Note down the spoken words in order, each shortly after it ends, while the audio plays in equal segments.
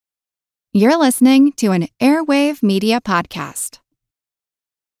You're listening to an Airwave Media Podcast.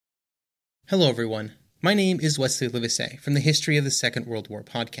 Hello, everyone. My name is Wesley Livesey from the History of the Second World War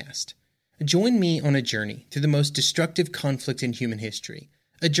podcast. Join me on a journey through the most destructive conflict in human history,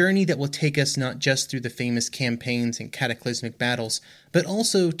 a journey that will take us not just through the famous campaigns and cataclysmic battles, but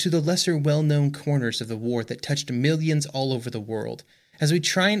also to the lesser well-known corners of the war that touched millions all over the world, as we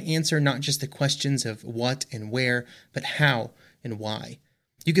try and answer not just the questions of what and where, but how and why.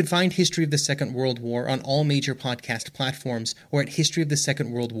 You can find History of the Second World War on all major podcast platforms or at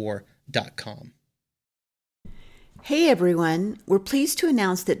historyofthesecondworldwar.com. Hey everyone, we're pleased to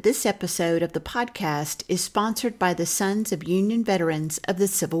announce that this episode of the podcast is sponsored by the Sons of Union Veterans of the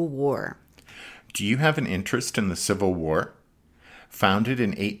Civil War. Do you have an interest in the Civil War? Founded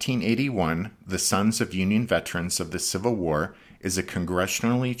in 1881, the Sons of Union Veterans of the Civil War is a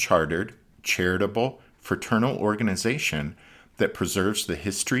congressionally chartered, charitable, fraternal organization that preserves the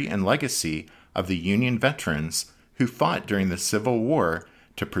history and legacy of the Union veterans who fought during the Civil War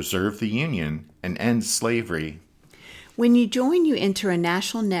to preserve the Union and end slavery. When you join, you enter a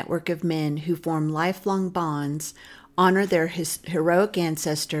national network of men who form lifelong bonds, honor their heroic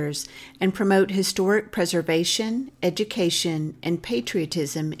ancestors, and promote historic preservation, education, and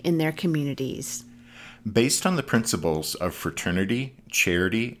patriotism in their communities. Based on the principles of fraternity,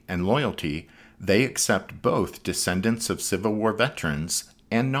 charity, and loyalty, they accept both descendants of Civil War veterans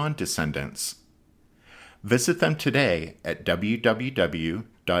and non-descendants. Visit them today at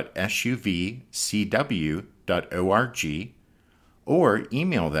www.suvcw.org or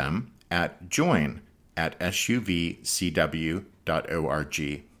email them at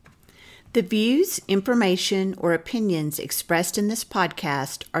join@suvcw.org. The views, information, or opinions expressed in this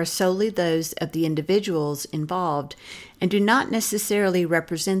podcast are solely those of the individuals involved and do not necessarily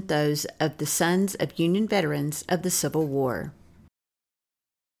represent those of the Sons of Union Veterans of the Civil War.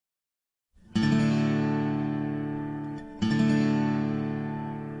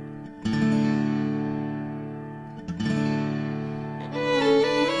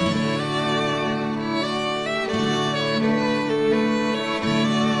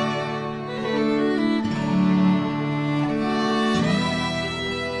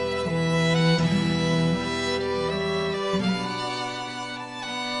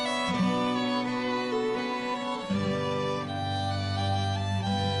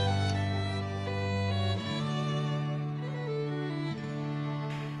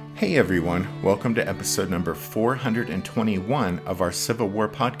 Hey everyone, welcome to episode number 421 of our Civil War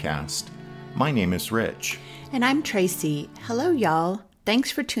podcast. My name is Rich. And I'm Tracy. Hello, y'all.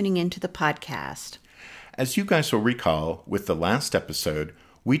 Thanks for tuning into the podcast. As you guys will recall, with the last episode,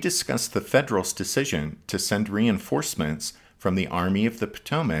 we discussed the Federals' decision to send reinforcements from the Army of the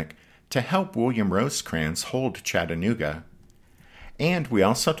Potomac to help William Rosecrans hold Chattanooga. And we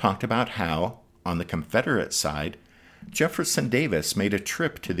also talked about how, on the Confederate side, Jefferson Davis made a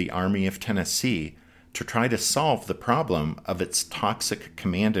trip to the Army of Tennessee to try to solve the problem of its toxic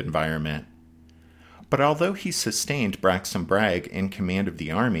command environment. But although he sustained Braxton Bragg in command of the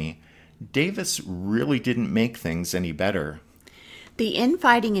Army, Davis really didn't make things any better. The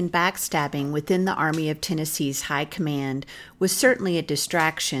infighting and backstabbing within the Army of Tennessee's high command was certainly a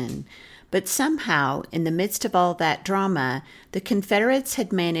distraction, but somehow, in the midst of all that drama, the Confederates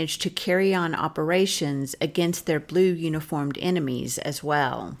had managed to carry on operations against their blue uniformed enemies as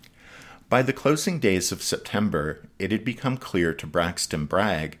well. By the closing days of September, it had become clear to Braxton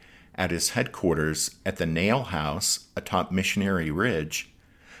Bragg, at his headquarters at the Nail House atop Missionary Ridge,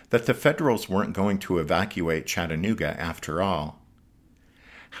 that the Federals weren't going to evacuate Chattanooga after all.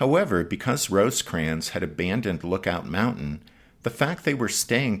 However, because Rosecrans had abandoned Lookout Mountain, the fact they were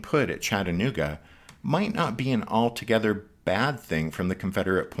staying put at Chattanooga might not be an altogether bad thing from the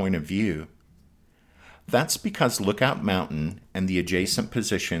Confederate point of view. That's because Lookout Mountain and the adjacent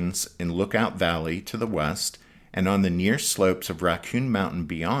positions in Lookout Valley to the west and on the near slopes of Raccoon Mountain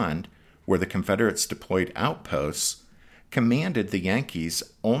beyond, where the Confederates deployed outposts, commanded the Yankees'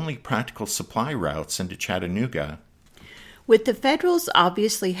 only practical supply routes into Chattanooga. With the Federals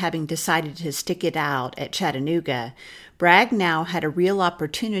obviously having decided to stick it out at Chattanooga, Bragg now had a real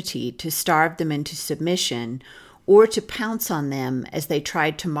opportunity to starve them into submission or to pounce on them as they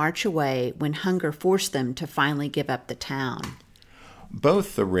tried to march away when hunger forced them to finally give up the town.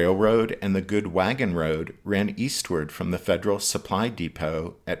 Both the railroad and the Good Wagon Road ran eastward from the Federal Supply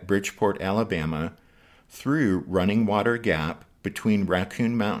Depot at Bridgeport, Alabama, through Running Water Gap between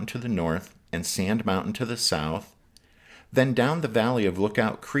Raccoon Mountain to the north and Sand Mountain to the south, then down the valley of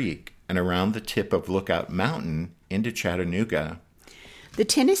Lookout Creek and around the tip of Lookout Mountain into Chattanooga. The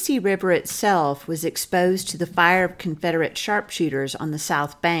Tennessee River itself was exposed to the fire of Confederate sharpshooters on the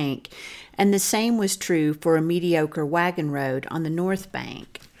south bank, and the same was true for a mediocre wagon road on the north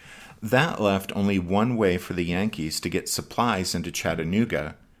bank. That left only one way for the Yankees to get supplies into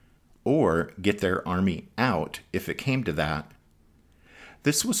Chattanooga, or get their army out if it came to that.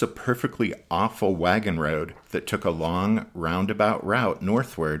 This was a perfectly awful wagon road that took a long, roundabout route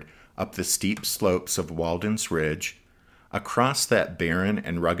northward up the steep slopes of Walden's Ridge, across that barren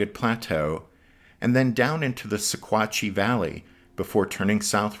and rugged plateau, and then down into the Sequatchie Valley before turning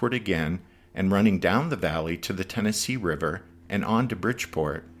southward again and running down the valley to the Tennessee River and on to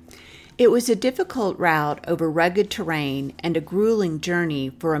Bridgeport. It was a difficult route over rugged terrain and a grueling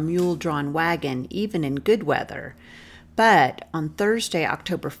journey for a mule-drawn wagon, even in good weather. But on Thursday,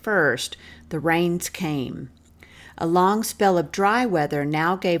 October 1st, the rains came. A long spell of dry weather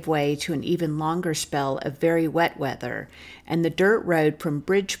now gave way to an even longer spell of very wet weather, and the dirt road from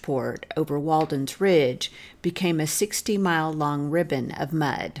Bridgeport over Walden's Ridge became a 60-mile-long ribbon of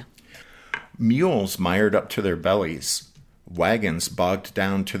mud. Mules mired up to their bellies, wagons bogged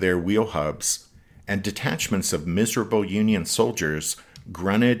down to their wheel hubs, and detachments of miserable Union soldiers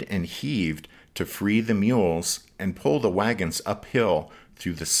grunted and heaved to free the mules and pull the wagons uphill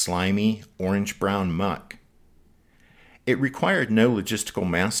through the slimy, orange-brown muck. It required no logistical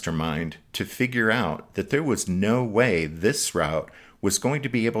mastermind to figure out that there was no way this route was going to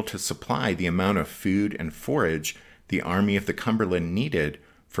be able to supply the amount of food and forage the Army of the Cumberland needed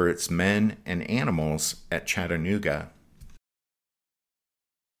for its men and animals at Chattanooga.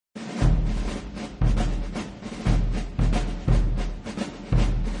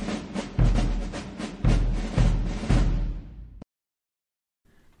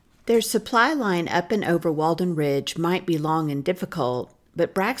 Their supply line up and over Walden Ridge might be long and difficult,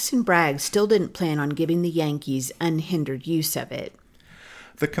 but Braxton Bragg still didn't plan on giving the Yankees unhindered use of it.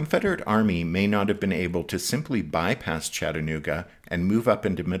 The Confederate Army may not have been able to simply bypass Chattanooga and move up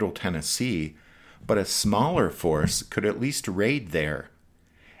into Middle Tennessee, but a smaller force could at least raid there.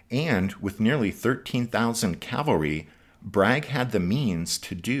 And with nearly 13,000 cavalry, Bragg had the means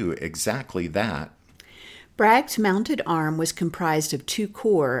to do exactly that. Bragg's mounted arm was comprised of two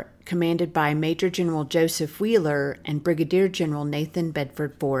corps, commanded by Major General Joseph Wheeler and Brigadier General Nathan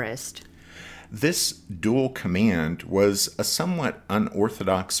Bedford Forrest. This dual command was a somewhat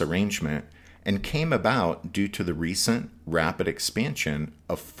unorthodox arrangement and came about due to the recent rapid expansion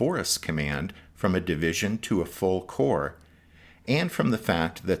of Forrest's command from a division to a full corps, and from the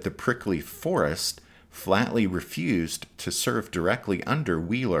fact that the prickly Forrest flatly refused to serve directly under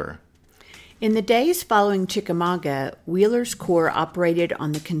Wheeler. In the days following Chickamauga, Wheeler's corps operated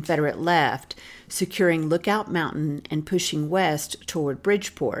on the Confederate left, securing Lookout Mountain and pushing west toward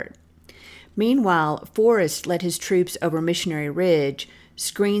Bridgeport. Meanwhile, Forrest led his troops over Missionary Ridge,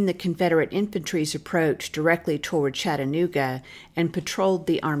 screened the Confederate infantry's approach directly toward Chattanooga, and patrolled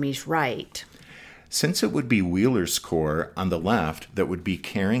the Army's right. Since it would be Wheeler's corps on the left that would be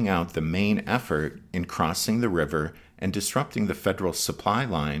carrying out the main effort in crossing the river and disrupting the Federal supply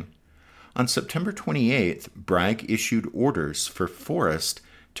line, on September 28th, Bragg issued orders for Forrest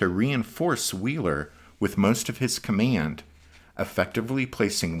to reinforce Wheeler with most of his command, effectively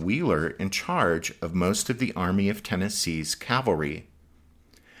placing Wheeler in charge of most of the Army of Tennessee's cavalry.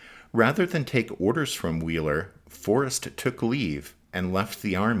 Rather than take orders from Wheeler, Forrest took leave and left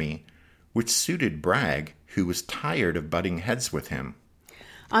the army, which suited Bragg, who was tired of butting heads with him.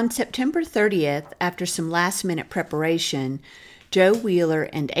 On September 30th, after some last-minute preparation, Joe Wheeler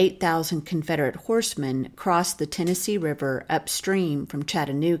and 8,000 Confederate horsemen crossed the Tennessee River upstream from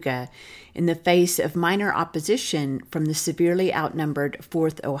Chattanooga in the face of minor opposition from the severely outnumbered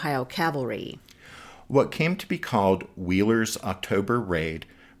 4th Ohio Cavalry. What came to be called Wheeler's October Raid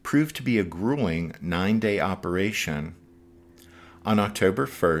proved to be a grueling 9-day operation. On October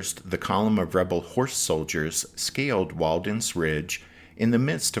 1st, the column of rebel horse soldiers scaled Walden's Ridge in the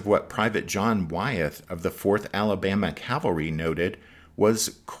midst of what Private John Wyeth of the 4th Alabama Cavalry noted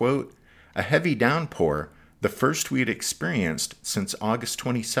was, quote, a heavy downpour, the first we had experienced since August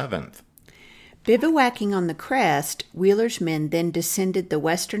 27th. Bivouacking on the crest, Wheeler's men then descended the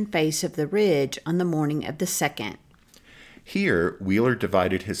western face of the ridge on the morning of the 2nd. Here, Wheeler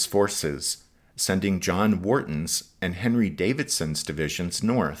divided his forces, sending John Wharton's and Henry Davidson's divisions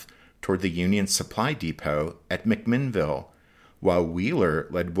north toward the Union supply depot at McMinnville, while Wheeler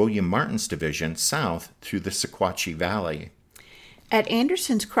led William Martin's division south through the Sequatchie Valley. At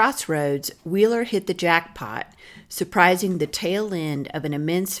Anderson's Crossroads, Wheeler hit the jackpot, surprising the tail end of an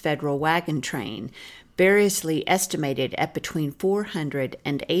immense Federal wagon train, variously estimated at between 400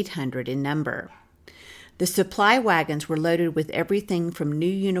 and 800 in number. The supply wagons were loaded with everything from new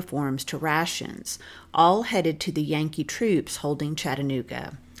uniforms to rations, all headed to the Yankee troops holding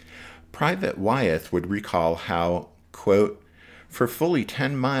Chattanooga. Private Wyeth would recall how, quote, "For fully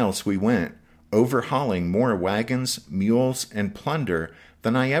 10 miles we went, overhauling more wagons, mules, and plunder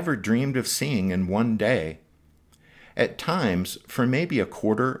than I ever dreamed of seeing in one day. At times, for maybe a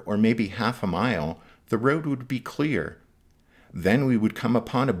quarter or maybe half a mile, the road would be clear. Then we would come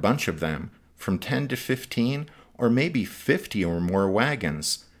upon a bunch of them, from 10 to 15 or maybe 50 or more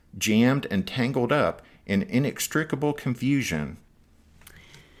wagons, jammed and tangled up in inextricable confusion."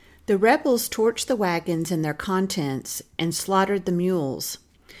 The rebels torched the wagons and their contents and slaughtered the mules.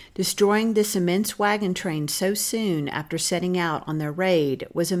 Destroying this immense wagon train so soon after setting out on their raid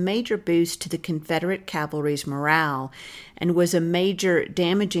was a major boost to the Confederate cavalry's morale and was a major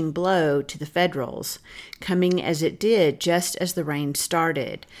damaging blow to the Federals, coming as it did just as the rain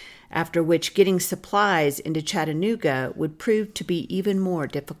started, after which getting supplies into Chattanooga would prove to be even more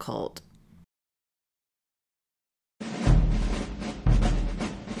difficult.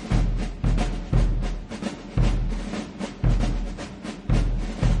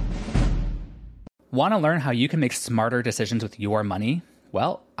 Want to learn how you can make smarter decisions with your money?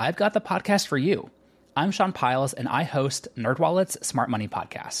 Well, I've got the podcast for you. I'm Sean Piles, and I host NerdWallet's Smart Money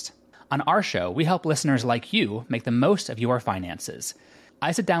Podcast. On our show, we help listeners like you make the most of your finances.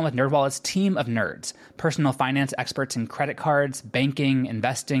 I sit down with NerdWallet's team of nerds, personal finance experts in credit cards, banking,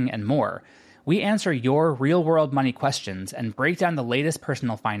 investing, and more. We answer your real-world money questions and break down the latest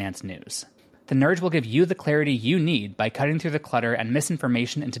personal finance news. The nerds will give you the clarity you need by cutting through the clutter and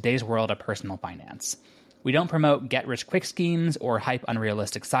misinformation in today's world of personal finance. We don't promote get-rich-quick schemes or hype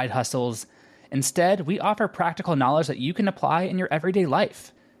unrealistic side hustles. Instead, we offer practical knowledge that you can apply in your everyday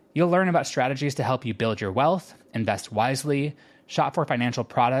life. You'll learn about strategies to help you build your wealth, invest wisely, shop for financial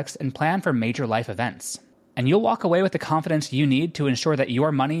products, and plan for major life events. And you'll walk away with the confidence you need to ensure that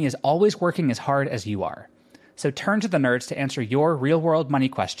your money is always working as hard as you are. So turn to the nerds to answer your real-world money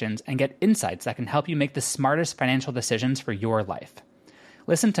questions and get insights that can help you make the smartest financial decisions for your life.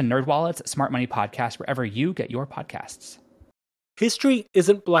 Listen to NerdWallet's Smart Money Podcast wherever you get your podcasts. History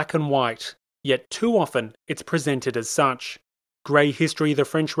isn't black and white, yet too often it's presented as such. Grey History: The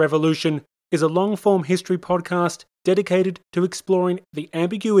French Revolution is a long-form history podcast dedicated to exploring the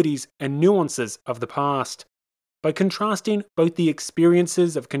ambiguities and nuances of the past. By contrasting both the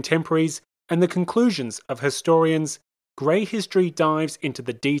experiences of contemporaries and the conclusions of historians, Grey History dives into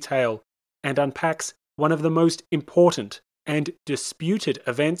the detail and unpacks one of the most important and disputed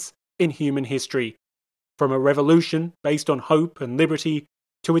events in human history. From a revolution based on hope and liberty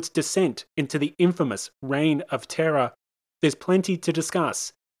to its descent into the infamous Reign of Terror, there's plenty to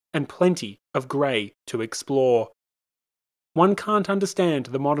discuss and plenty of grey to explore. One can't understand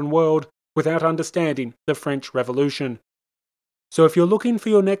the modern world without understanding the French Revolution. So if you're looking for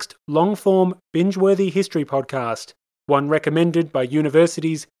your next long-form, binge-worthy history podcast, one recommended by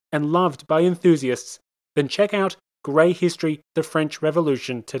universities and loved by enthusiasts, then check out Grey History: The French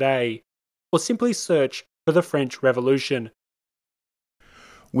Revolution today, or simply search for the French Revolution.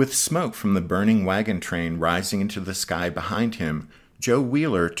 With smoke from the burning wagon train rising into the sky behind him, Joe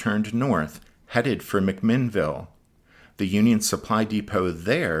Wheeler turned north, headed for McMinnville. The Union supply depot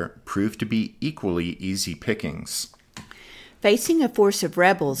there proved to be equally easy pickings. Facing a force of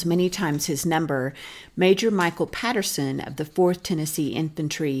rebels many times his number, Major Michael Patterson of the 4th Tennessee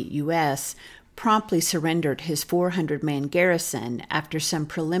Infantry, U.S., promptly surrendered his 400-man garrison after some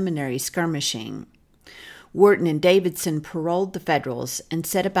preliminary skirmishing. Wharton and Davidson paroled the Federals and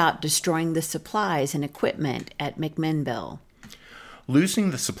set about destroying the supplies and equipment at McMinnville.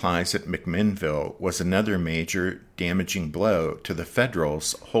 Losing the supplies at McMinnville was another major, damaging blow to the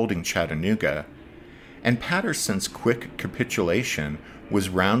Federals holding Chattanooga, and Patterson's quick capitulation was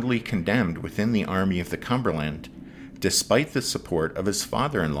roundly condemned within the Army of the Cumberland, despite the support of his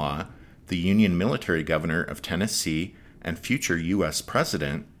father-in-law, the Union military governor of Tennessee and future U.S.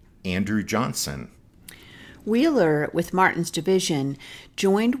 President, Andrew Johnson. Wheeler, with Martin's division,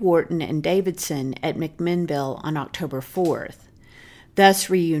 joined Wharton and Davidson at McMinnville on October 4th. Thus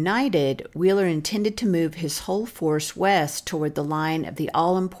reunited, Wheeler intended to move his whole force west toward the line of the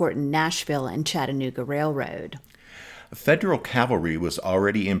all-important Nashville and Chattanooga Railroad. Federal cavalry was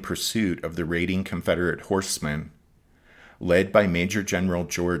already in pursuit of the raiding Confederate horsemen. Led by Major General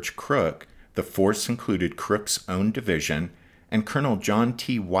George Crook, the force included Crook's own division and Colonel John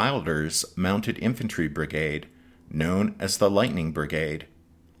T. Wilder's Mounted Infantry Brigade, known as the Lightning Brigade.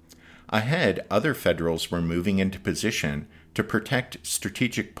 Ahead, other Federals were moving into position to protect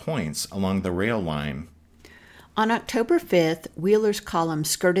strategic points along the rail line. On October 5th, Wheeler's column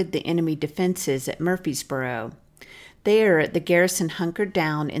skirted the enemy defenses at Murfreesboro. There, the garrison hunkered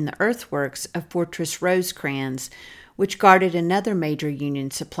down in the earthworks of Fortress Rosecrans, which guarded another major Union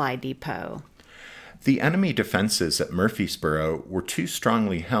supply depot. The enemy defenses at Murfreesboro were too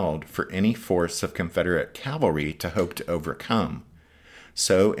strongly held for any force of Confederate cavalry to hope to overcome.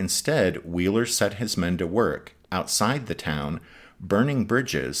 So instead, Wheeler set his men to work outside the town, burning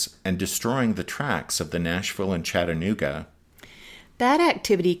bridges and destroying the tracks of the Nashville and Chattanooga. That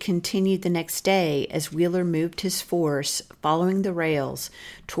activity continued the next day as Wheeler moved his force, following the rails,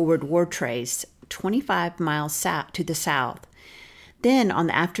 toward Wartrace, 25 miles to the south. Then, on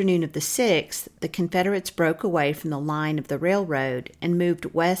the afternoon of the 6th, the Confederates broke away from the line of the railroad and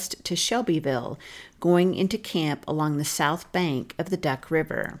moved west to Shelbyville, going into camp along the south bank of the Duck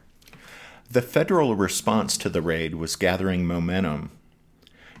River. The Federal response to the raid was gathering momentum.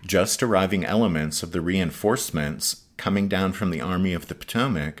 Just arriving elements of the reinforcements coming down from the Army of the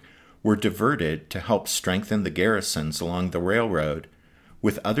Potomac were diverted to help strengthen the garrisons along the railroad,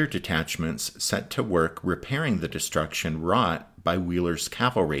 with other detachments set to work repairing the destruction wrought by Wheeler's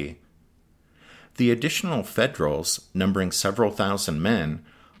cavalry. The additional Federals, numbering several thousand men,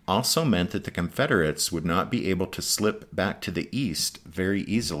 also meant that the Confederates would not be able to slip back to the east very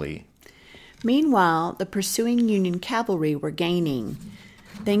easily. Meanwhile, the pursuing Union cavalry were gaining.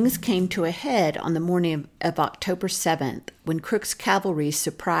 Things came to a head on the morning of October 7th, when Crook's cavalry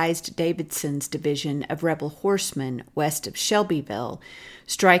surprised Davidson's division of rebel horsemen west of Shelbyville,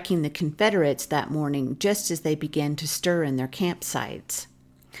 striking the Confederates that morning just as they began to stir in their campsites.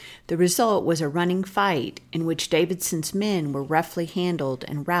 The result was a running fight in which Davidson's men were roughly handled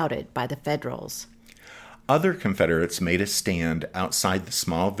and routed by the Federals. Other Confederates made a stand outside the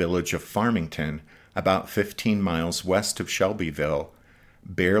small village of Farmington, about 15 miles west of Shelbyville,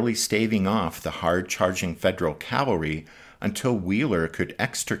 barely staving off the hard-charging Federal cavalry until Wheeler could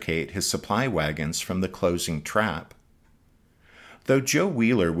extricate his supply wagons from the closing trap. Though Joe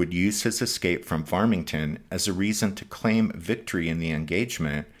Wheeler would use his escape from Farmington as a reason to claim victory in the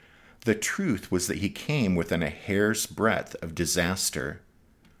engagement, the truth was that he came within a hair's breadth of disaster.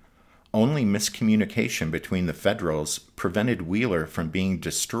 Only miscommunication between the Federals prevented Wheeler from being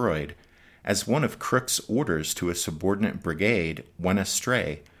destroyed, as one of Crook's orders to a subordinate brigade went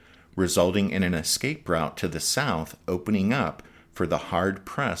astray, resulting in an escape route to the south opening up for the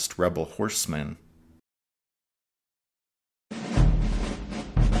hard-pressed rebel horsemen.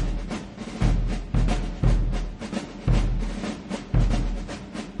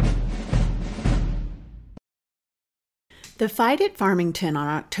 The fight at Farmington on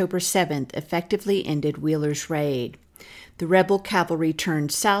October 7th effectively ended Wheeler's raid. The rebel cavalry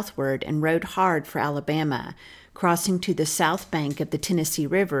turned southward and rode hard for Alabama, crossing to the south bank of the Tennessee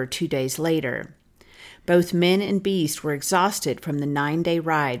River 2 days later. Both men and beast were exhausted from the 9-day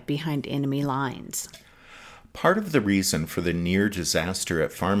ride behind enemy lines. Part of the reason for the near disaster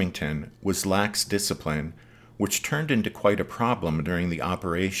at Farmington was lax discipline, which turned into quite a problem during the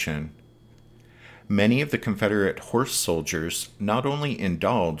operation. Many of the Confederate horse soldiers not only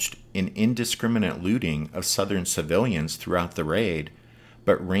indulged in indiscriminate looting of Southern civilians throughout the raid,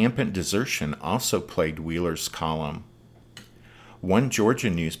 but rampant desertion also plagued Wheeler's column. One Georgia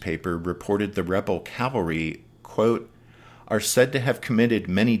newspaper reported the rebel cavalry, quote, are said to have committed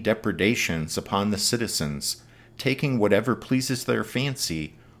many depredations upon the citizens, taking whatever pleases their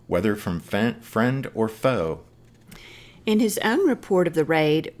fancy, whether from friend or foe. In his own report of the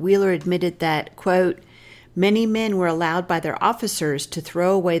raid, Wheeler admitted that, quote, many men were allowed by their officers to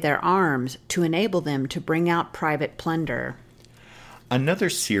throw away their arms to enable them to bring out private plunder.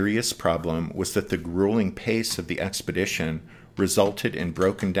 Another serious problem was that the grueling pace of the expedition resulted in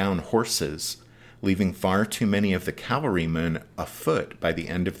broken-down horses, leaving far too many of the cavalrymen afoot by the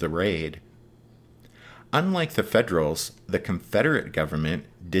end of the raid. Unlike the Federals, the Confederate government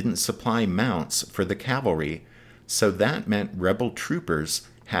didn't supply mounts for the cavalry, so that meant rebel troopers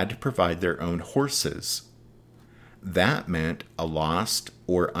had to provide their own horses. That meant a lost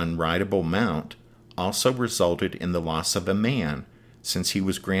or unrideable mount also resulted in the loss of a man, since he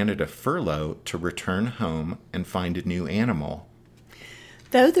was granted a furlough to return home and find a new animal.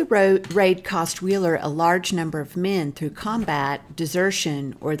 Though the raid cost Wheeler a large number of men through combat,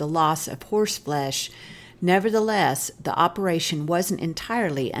 desertion, or the loss of horseflesh, nevertheless, the operation wasn't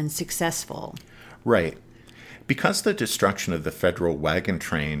entirely unsuccessful. Right. Because the destruction of the Federal wagon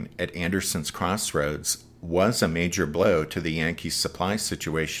train at Anderson's Crossroads was a major blow to the Yankees' supply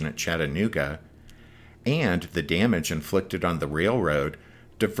situation at Chattanooga, and the damage inflicted on the railroad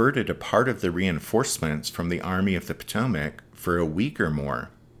diverted a part of the reinforcements from the Army of the Potomac for a week or more.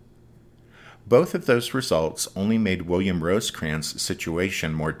 Both of those results only made William Rosecrans'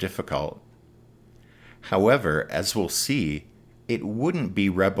 situation more difficult. However, as we'll see, it wouldn't be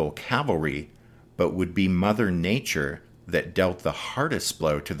rebel cavalry, but would be Mother Nature that dealt the hardest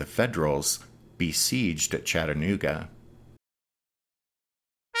blow to the Federals besieged at Chattanooga.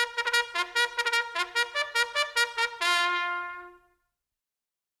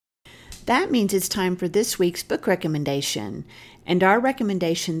 That means it's time for this week's book recommendation. And our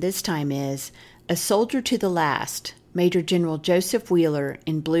recommendation this time is A Soldier to the Last, Major General Joseph Wheeler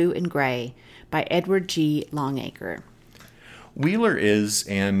in Blue and Gray by Edward G. Longacre. Wheeler is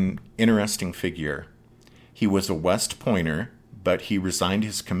an interesting figure. He was a West Pointer, but he resigned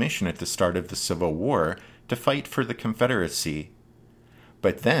his commission at the start of the Civil War to fight for the Confederacy.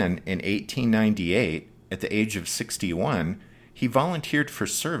 But then, in 1898, at the age of 61, he volunteered for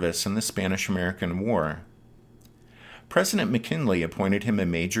service in the Spanish-American War. President McKinley appointed him a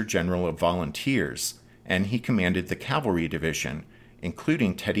Major General of Volunteers, and he commanded the Cavalry Division,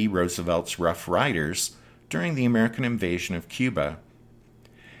 including Teddy Roosevelt's Rough Riders, during the American invasion of Cuba.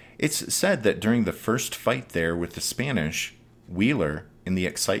 It's said that during the first fight there with the Spanish, Wheeler, in the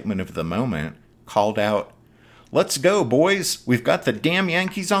excitement of the moment, called out, "Let's go, boys! We've got the damn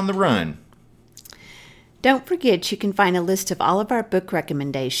Yankees on the run!" Don't forget you can find a list of all of our book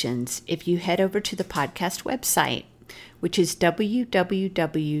recommendations if you head over to the podcast website, which is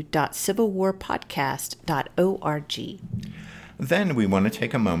www.civilwarpodcast.org. Then we want to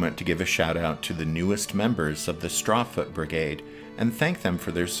take a moment to give a shout out to the newest members of the Strawfoot Brigade and thank them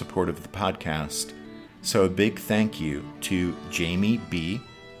for their support of the podcast. So a big thank you to Jamie B.,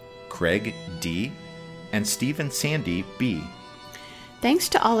 Craig D., and Stephen Sandy B. Thanks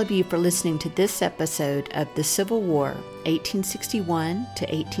to all of you for listening to this episode of The Civil War, 1861 to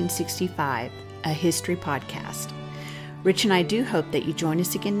 1865, a history podcast. Rich and I do hope that you join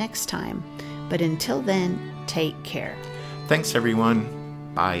us again next time. But until then, take care. Thanks, everyone.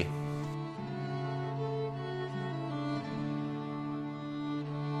 Bye.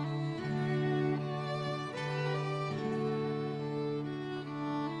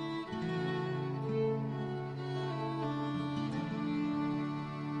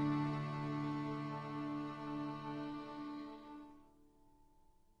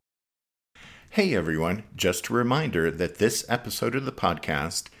 Hey everyone, just a reminder that this episode of the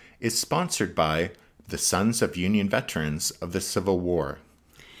podcast is sponsored by the Sons of Union Veterans of the Civil War.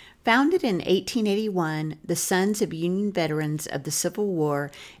 Founded in 1881, the Sons of Union Veterans of the Civil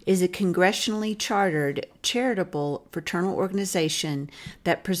War is a congressionally chartered, charitable, fraternal organization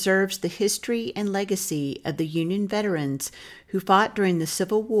that preserves the history and legacy of the Union veterans who fought during the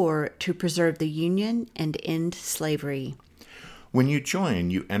Civil War to preserve the Union and end slavery. When you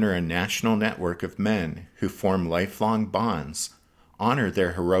join, you enter a national network of men who form lifelong bonds, honor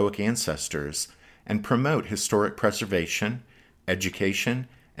their heroic ancestors, and promote historic preservation, education,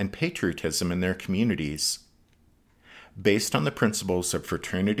 and patriotism in their communities. Based on the principles of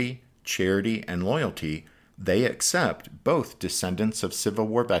fraternity, charity, and loyalty, they accept both descendants of Civil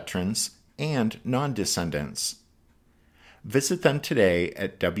War veterans and non-descendants. Visit them today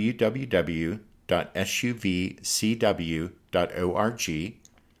at www.suvcw.org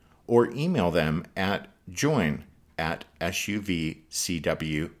or email them at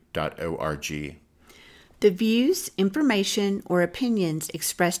join@suvcw.org. The views, information, or opinions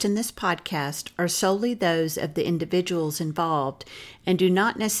expressed in this podcast are solely those of the individuals involved and do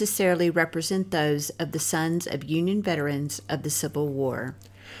not necessarily represent those of the Sons of Union Veterans of the Civil War.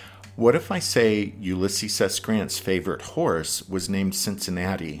 What if I say Ulysses S. Grant's favorite horse was named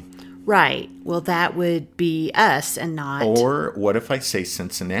Cincinnati? Right. Well, that would be us and not... Or what if I say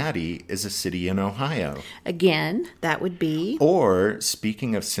Cincinnati is a city in Ohio? Again, that would be... Or,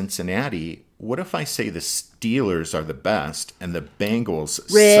 speaking of Cincinnati, what if I say the Steelers are the best and the Bengals...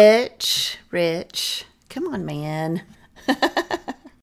 Rich. Come on, man.